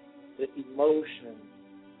the emotion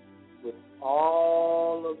with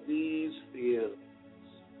all of these feelings,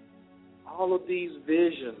 all of these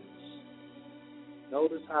visions.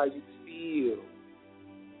 Notice how you feel.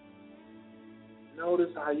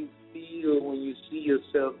 Notice how you feel when you see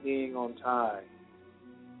yourself being on time.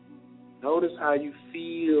 Notice how you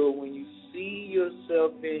feel when you see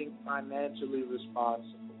yourself being financially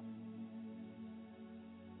responsible.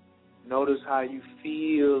 Notice how you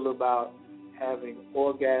feel about having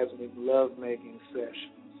orgasmic lovemaking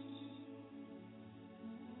sessions.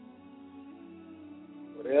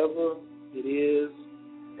 Whatever it is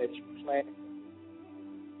that you planted,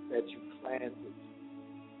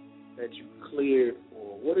 that you cleared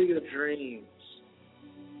for. What are your dreams?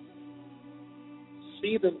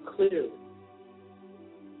 See them clearly.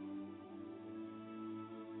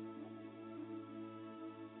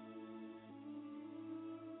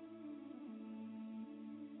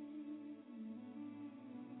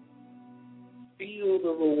 Feel the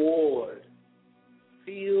reward.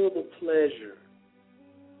 Feel the pleasure.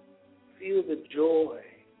 Feel the joy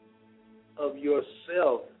of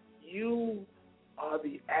yourself. You are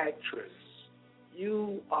the actress.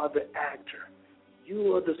 You are the actor.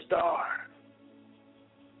 You are the star.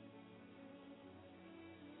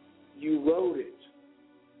 You wrote it.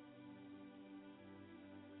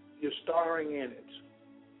 You're starring in it.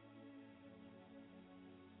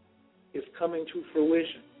 It's coming to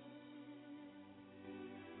fruition.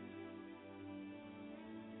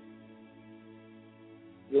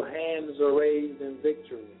 Your hands are raised in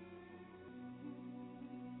victory.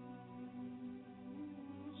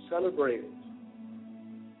 Celebrate it.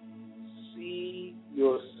 See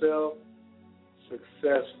yourself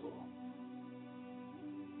successful.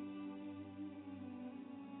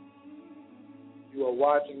 You are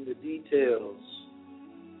watching the details.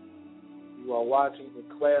 You are watching the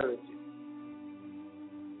clarity.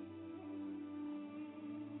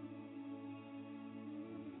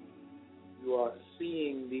 You are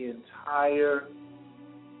seeing the entire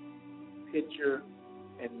picture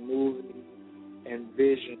and movie and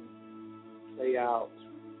vision play out,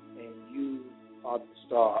 and you are the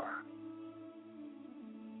star.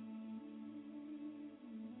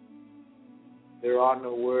 There are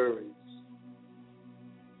no worries.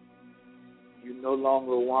 You no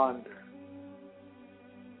longer wander.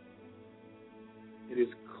 It is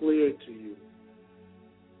clear to you.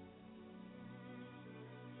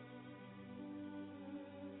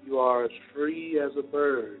 You are as free as a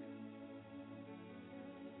bird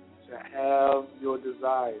to have your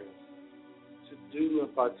desires, to do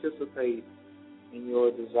and participate in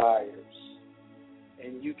your desires.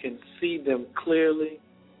 And you can see them clearly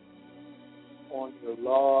on your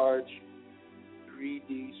large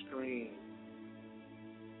 3D screen.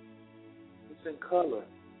 It's in color.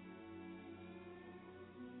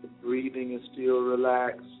 The breathing is still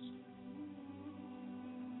relaxed.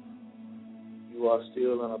 You are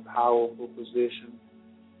still in a powerful position.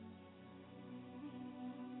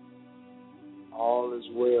 All is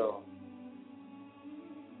well.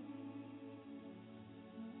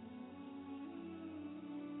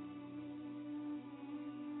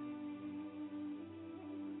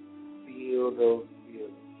 Feel those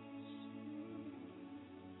feelings.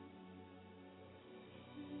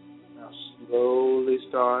 Now slowly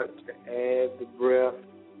start to add the breath.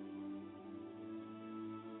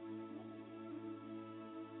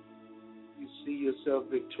 You see yourself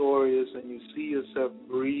victorious and you see yourself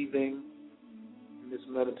breathing in this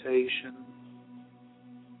meditation.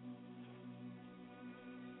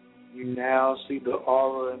 You now see the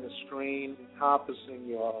aura in the screen encompassing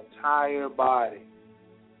your entire body.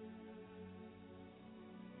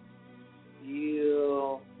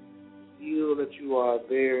 Feel that you are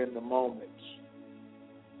there in the moment.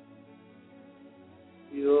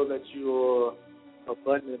 Feel that your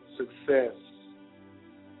abundant success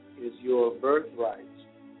is your birthright.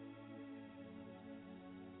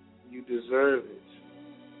 You deserve it.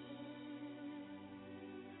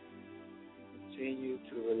 Continue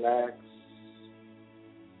to relax.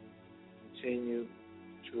 Continue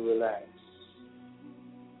to relax.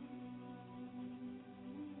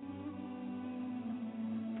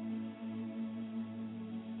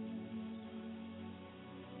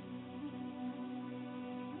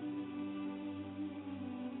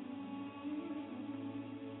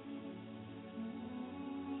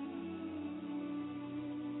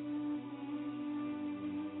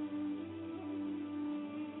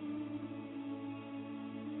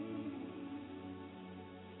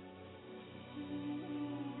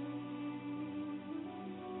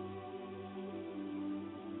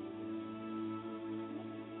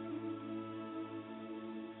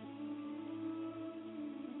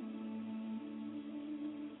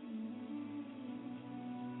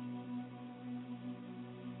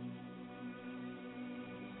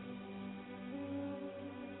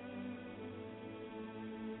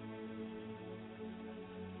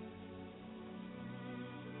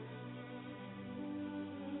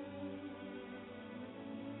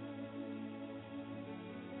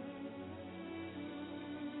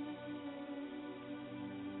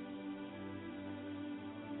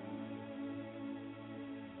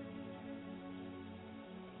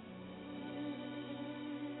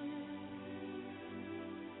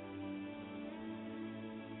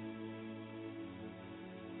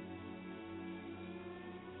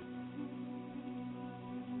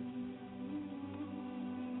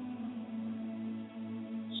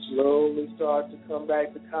 Slowly start to come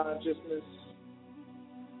back to consciousness.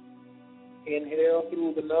 Inhale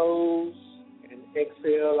through the nose and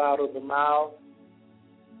exhale out of the mouth.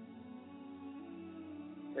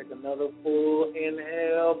 Take another full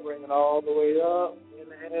inhale, bring it all the way up.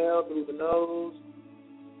 Inhale through the nose.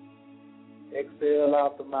 Exhale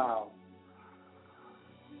out the mouth.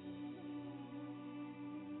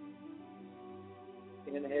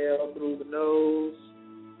 Inhale through the nose.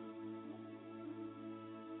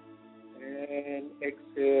 And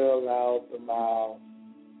exhale out the mouth.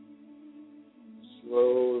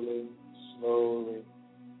 Slowly, slowly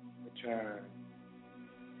return.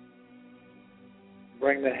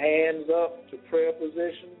 Bring the hands up to prayer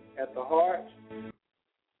position at the heart.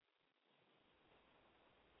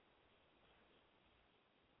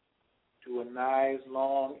 Do a nice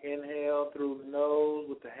long inhale through the nose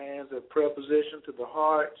with the hands at prayer position to the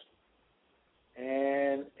heart.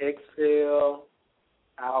 And exhale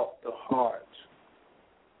out the heart.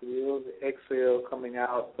 Feel the exhale coming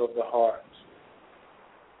out of the heart.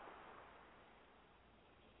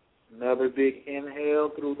 Another big inhale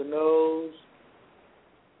through the nose.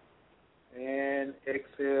 And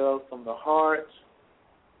exhale from the heart.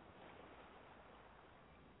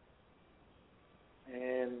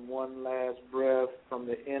 And one last breath from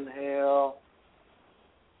the inhale.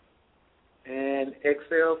 And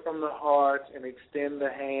exhale from the heart and extend the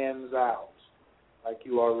hands out like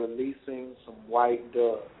you are releasing some white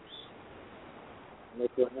doves. Let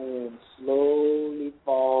your hands slowly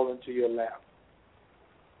fall into your lap.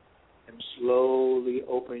 And slowly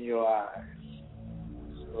open your eyes.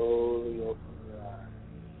 Slowly open your eyes.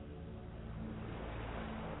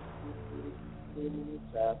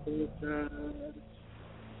 Tap the turn.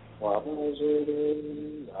 Wabbles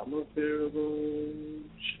in. I'm a terrible.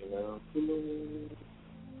 Chill out below.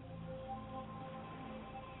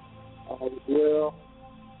 All is well.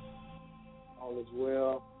 All is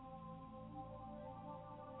well.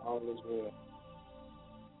 All is well.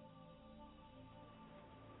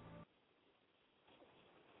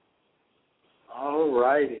 All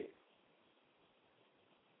righty.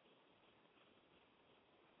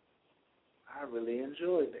 I really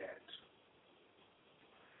enjoyed that.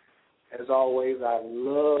 As always, I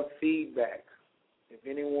love feedback. If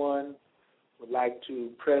anyone would like to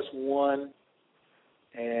press 1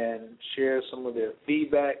 and share some of their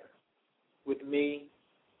feedback with me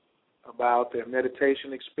about their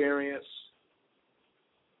meditation experience,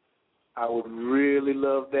 I would really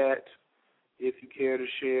love that if you care to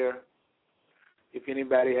share. If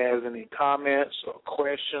anybody has any comments or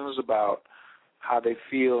questions about how they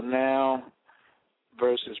feel now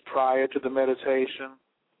versus prior to the meditation,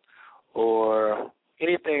 or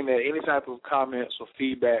anything that, any type of comments or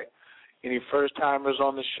feedback, any first-timers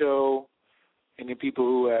on the show, any people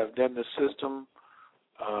who have done the system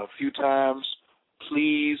a few times,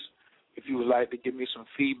 please, if you would like to give me some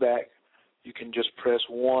feedback, you can just press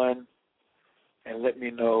 1 and let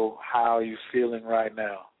me know how you're feeling right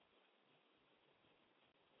now.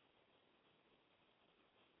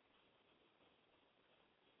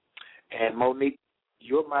 And Monique,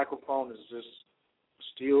 your microphone is just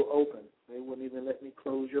still open. They wouldn't even let me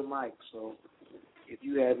close your mic. So if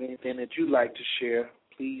you have anything that you'd like to share,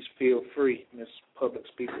 please feel free, Miss Public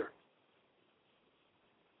Speaker.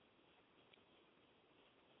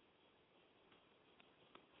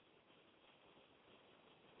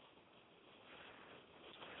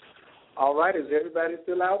 All right, is everybody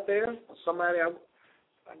still out there? Somebody, I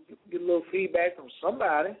get a little feedback from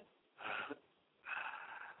somebody.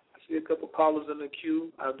 A couple callers in the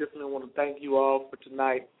queue. I definitely want to thank you all for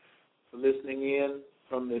tonight for listening in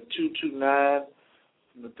from the 229,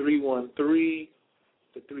 from the 313,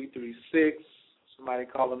 the 336. Somebody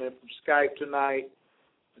calling in from Skype tonight,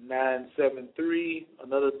 the 973,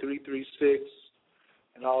 another 336,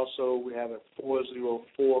 and also we have a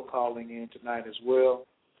 404 calling in tonight as well.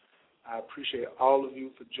 I appreciate all of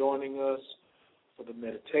you for joining us for the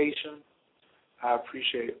meditation. I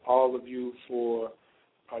appreciate all of you for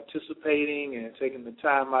participating and taking the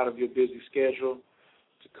time out of your busy schedule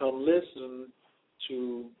to come listen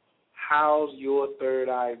to How's Your Third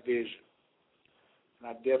Eye Vision. And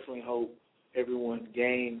I definitely hope everyone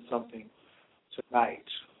gained something tonight.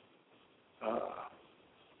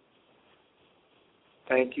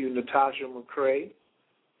 Thank you, Natasha McCrae,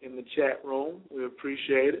 in the chat room. We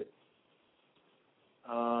appreciate it.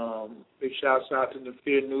 Big shouts out to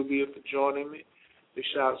Nafir Nubia for joining me. Big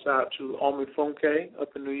shouts out to Omi Funke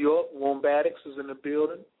up in New York. Wombatics is in the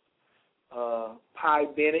building. Pi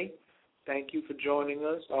Benny, thank you for joining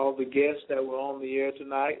us. All the guests that were on the air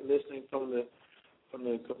tonight, listening from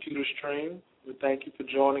the computer stream, we thank you for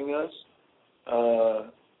joining us.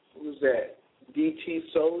 Who's that?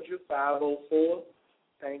 DT Soldier 504.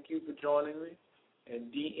 Thank you for joining me.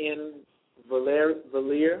 And DN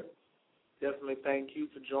Valier, definitely thank you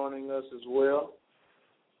for joining us as well.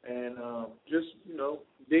 And just,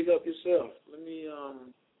 big up yourself. Let me, how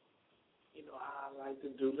I like to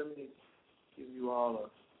do, let me give you all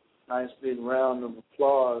a nice big round of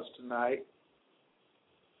applause tonight.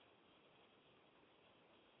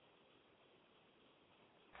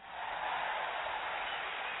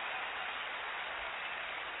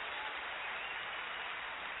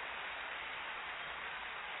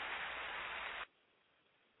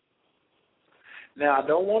 Now, I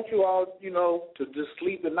don't want you all, to just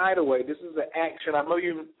sleep the night away. This is an action. I know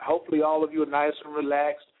hopefully all of you are nice and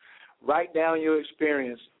relaxed. Write down your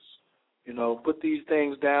experiences. Put these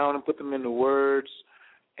things down and put them into words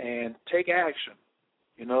and take action.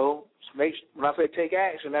 When I say take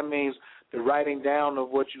action, that means the writing down of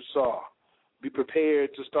what you saw. Be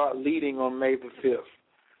prepared to start leading on May the 5th.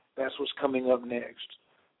 That's what's coming up next.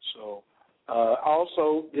 So,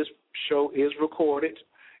 also, this show is recorded.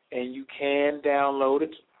 And you can download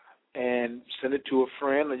it and send it to a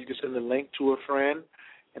friend, or you can send the link to a friend,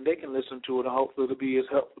 and they can listen to it, and hopefully it'll be as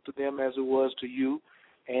helpful to them as it was to you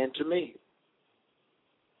and to me.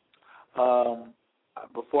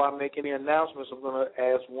 Before I make any announcements, I'm going to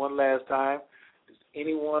ask one last time, does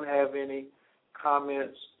anyone have any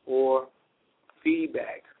comments or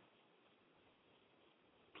feedback?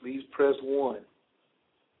 Please press 1.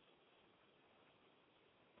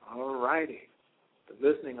 All righty. The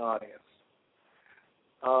listening audience.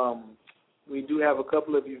 We do have a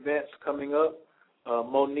couple of events coming up.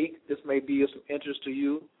 Monique, this may be of some interest to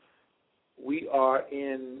you. We are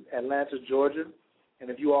in Atlanta, Georgia, and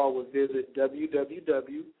if you all would visit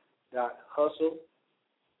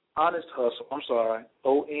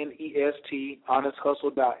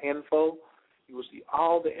honesthustle.info, you will see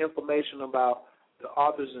all the information about the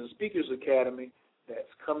Authors and Speakers Academy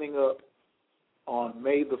that's coming up on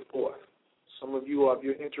May the 4th. Some of you, if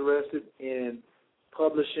you're interested in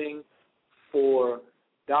publishing for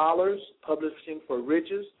dollars, publishing for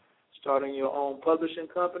riches, starting your own publishing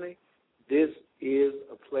company, this is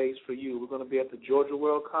a place for you. We're going to be at the Georgia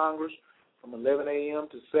World Congress from 11 a.m.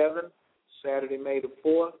 to 7, Saturday, May the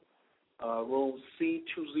 4th, room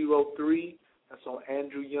C203. That's on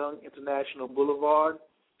Andrew Young International Boulevard.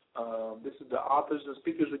 This is the Authors and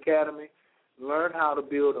Speakers Academy. Learn how to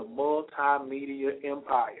build a multimedia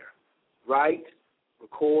empire. Write,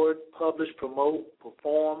 record, publish, promote,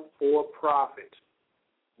 perform for profit.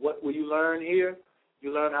 What will you learn here?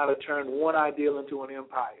 You learn how to turn one ideal into an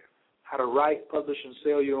empire, how to write, publish, and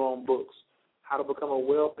sell your own books, how to become a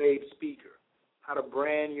well-paid speaker, how to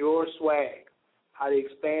brand your swag, how to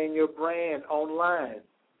expand your brand online,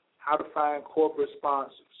 how to find corporate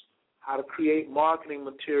sponsors, how to create marketing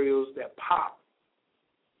materials that pop.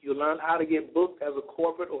 You'll learn how to get booked as a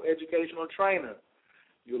corporate or educational trainer.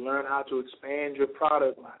 You'll learn how to expand your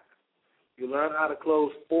product line. You'll learn how to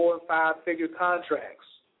close 4- and 5-figure contracts.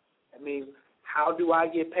 That means, how do I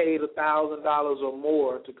get paid $1,000 or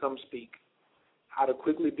more to come speak? How to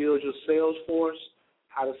quickly build your sales force.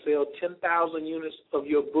 How to sell 10,000 units of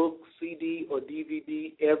your book, CD, or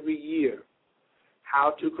DVD every year.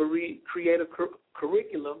 How to create a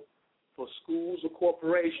curriculum for schools or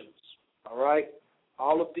corporations. All right?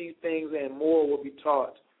 All of these things and more will be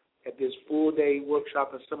taught at this full-day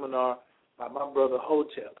workshop and seminar by my brother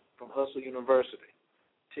Hotep from Hustle University.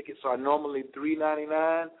 Tickets are normally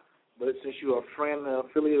 $3.99, but since you are a friend and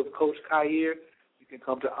affiliate of Coach Khayr, you can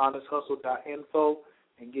come to honesthustle.info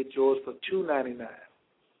and get yours for $2.99.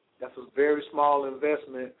 That's a very small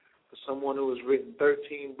investment for someone who has written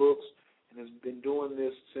 13 books and has been doing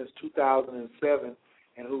this since 2007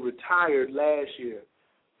 and who retired last year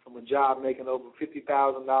from a job making over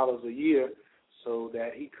 $50,000 a year so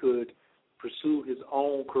that he could pursue his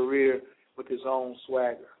own career with his own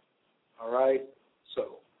swagger. All right?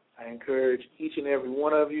 So I encourage each and every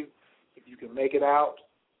one of you, if you can make it out,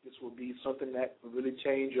 this will be something that will really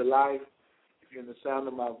change your life. If you're in the sound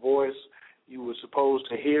of my voice, you were supposed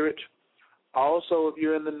to hear it. Also, if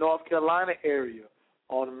you're in the North Carolina area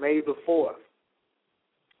on May the 4th,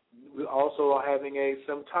 we also are having a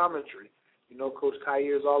symptometry. You know, Coach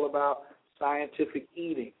Khayr is all about scientific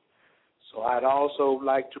eating. So I'd also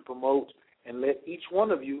like to promote and let each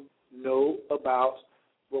one of you know about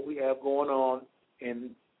what we have going on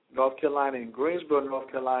in North Carolina, in Greensboro, North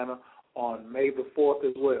Carolina, on May the 4th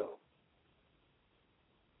as well.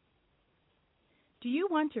 Do you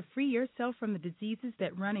want to free yourself from the diseases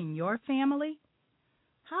that run in your family?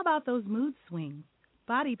 How about those mood swings,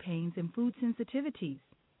 body pains, and food sensitivities?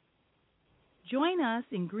 Join us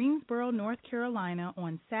in Greensboro, North Carolina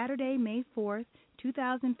on Saturday, May 4th,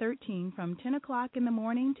 2013 from 10 o'clock in the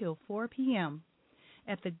morning till 4 p.m.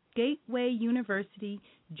 at the Gateway University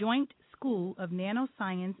Joint School of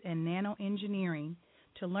Nanoscience and Nanoengineering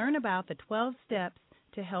to learn about the 12 steps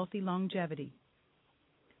to healthy longevity.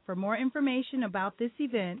 For more information about this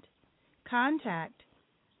event, contact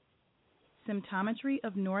Symptometry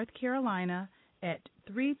of North Carolina at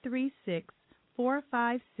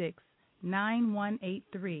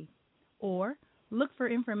 336-456-9183 or look for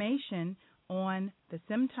information on the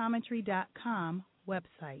symptometry.com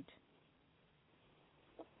website.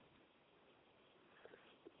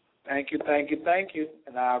 Thank you.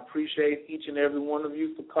 And I appreciate each and every one of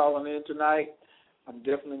you for calling in tonight. I'm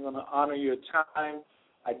definitely going to honor your time.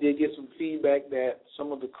 I did get some feedback that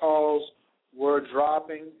some of the calls were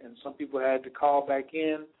dropping and some people had to call back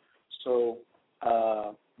in. So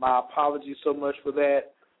my apologies so much for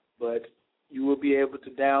that. But you will be able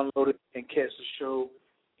to download it and catch the show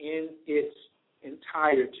in its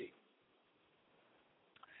entirety.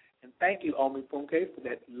 And thank you, Omi Funke, for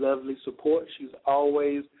that lovely support. She's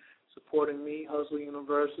always supporting me, Hustle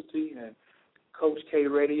University, and Coach K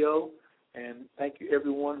Radio. And thank you,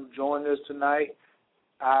 everyone who joined us tonight.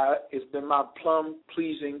 It's been my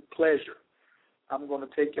plum-pleasing pleasure. I'm going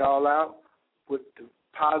to take y'all out with the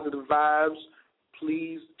positive vibes.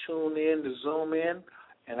 Please tune in to Zoom In,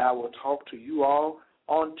 and I will talk to you all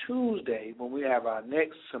on Tuesday when we have our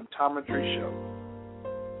next Symptometry show.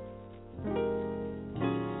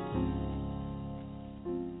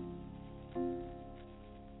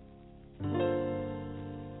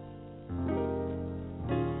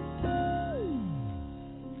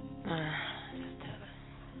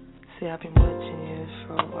 See, I've been watching you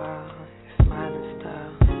for a while, your smiling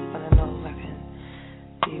style, but I know I can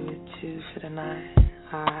be with you for the night,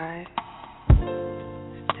 alright?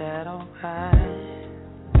 Is that alright,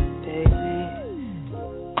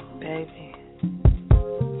 baby?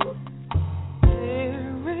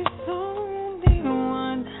 There is only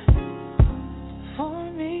one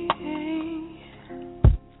for me.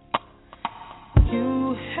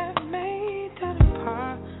 You have made that a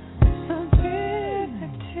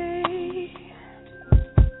possibility.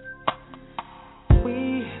 We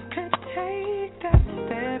could take that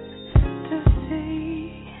step to see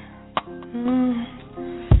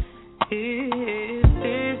if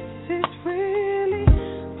this is really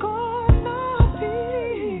gonna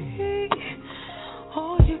be.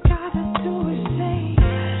 All you gotta do is say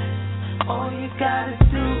yes. All you gotta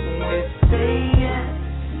do is say yes.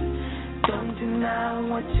 Don't deny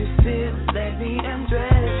what you feel. Let me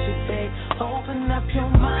undress you, babe. Open up your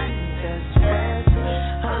mind and just rest.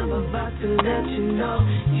 I'm about to let you know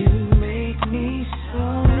you make me so.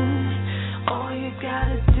 All you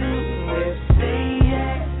gotta do is say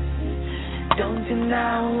yes. Don't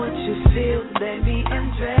deny what you feel. Let me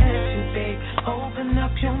undress you, babe. Open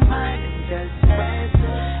up your mind and just rest.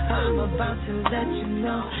 I'm about to let you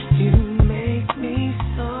know you make me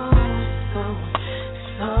so.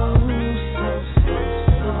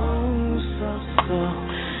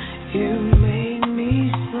 You made me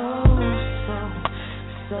so.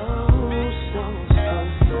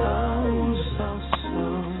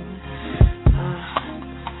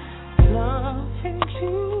 Loving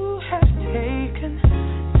you has taken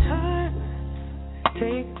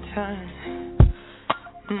time,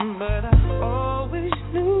 but I always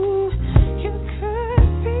knew you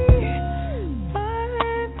could be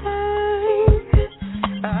mine.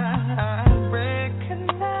 I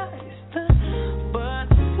recognize the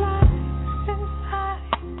butterflies inside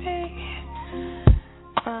me.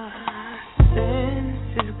 My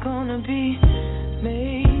sense is gonna be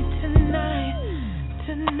made tonight.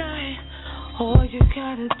 All you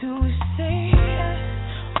gotta do is say yes.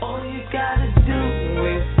 All you gotta do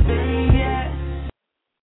is say yes.